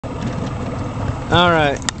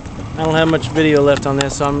Alright, I don't have much video left on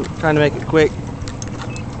this, so I'm trying to make it quick.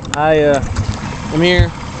 I'm here,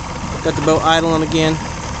 got the boat idling again.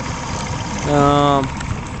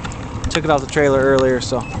 Took it off the trailer earlier,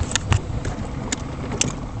 so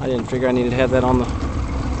I didn't figure I needed to have that on the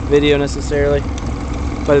video necessarily.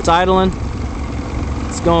 But it's idling,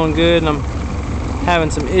 it's going good, and I'm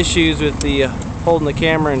having some issues with the holding the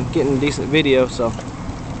camera and getting decent video, so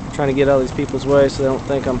I'm trying to get out of these people's way so they don't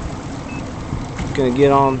think I'm gonna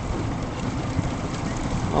get on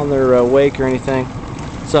their wake or anything.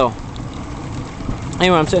 So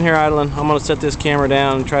anyway, I'm sitting here idling. I'm gonna set this camera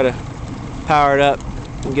down and try to power it up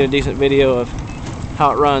and get a decent video of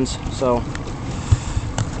how it runs. So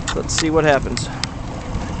let's see what happens.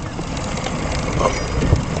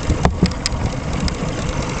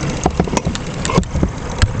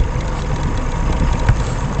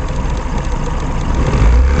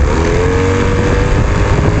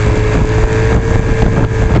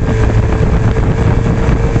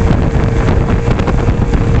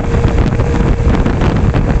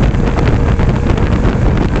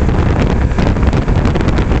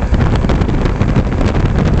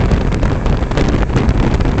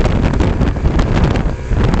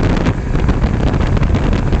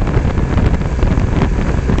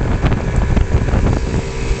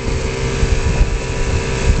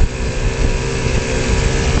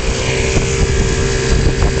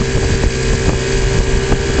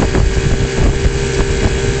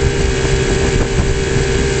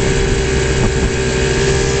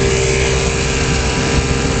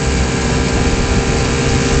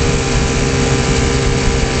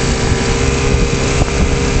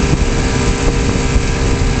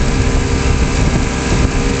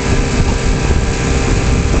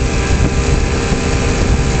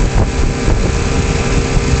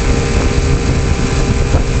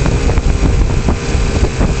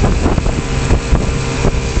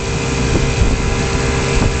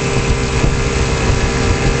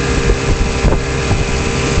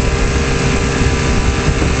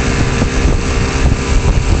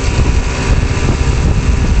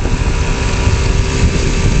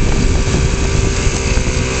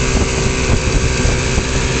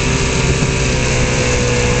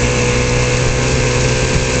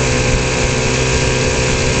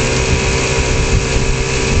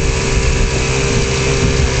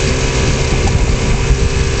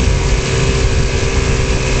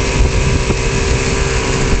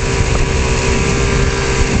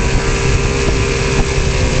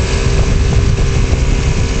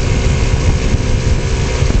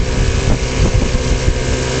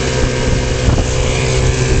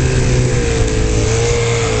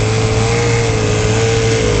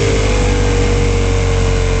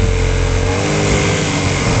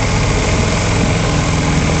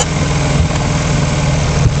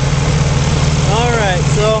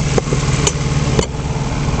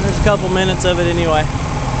 Couple minutes of it anyway.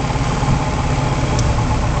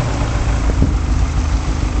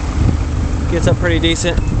 Gets up pretty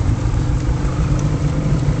decent.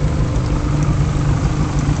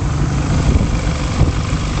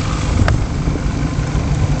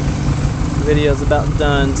 The video's about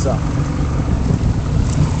done, so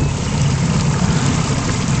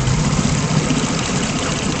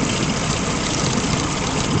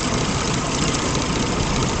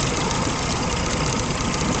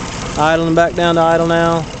idling back down to idle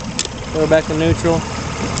now. Go back to neutral.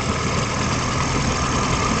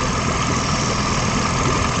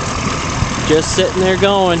 Just sitting there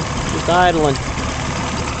going, just idling.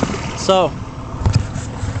 So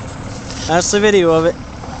that's the video of it.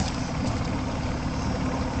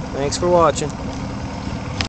 Thanks for watching.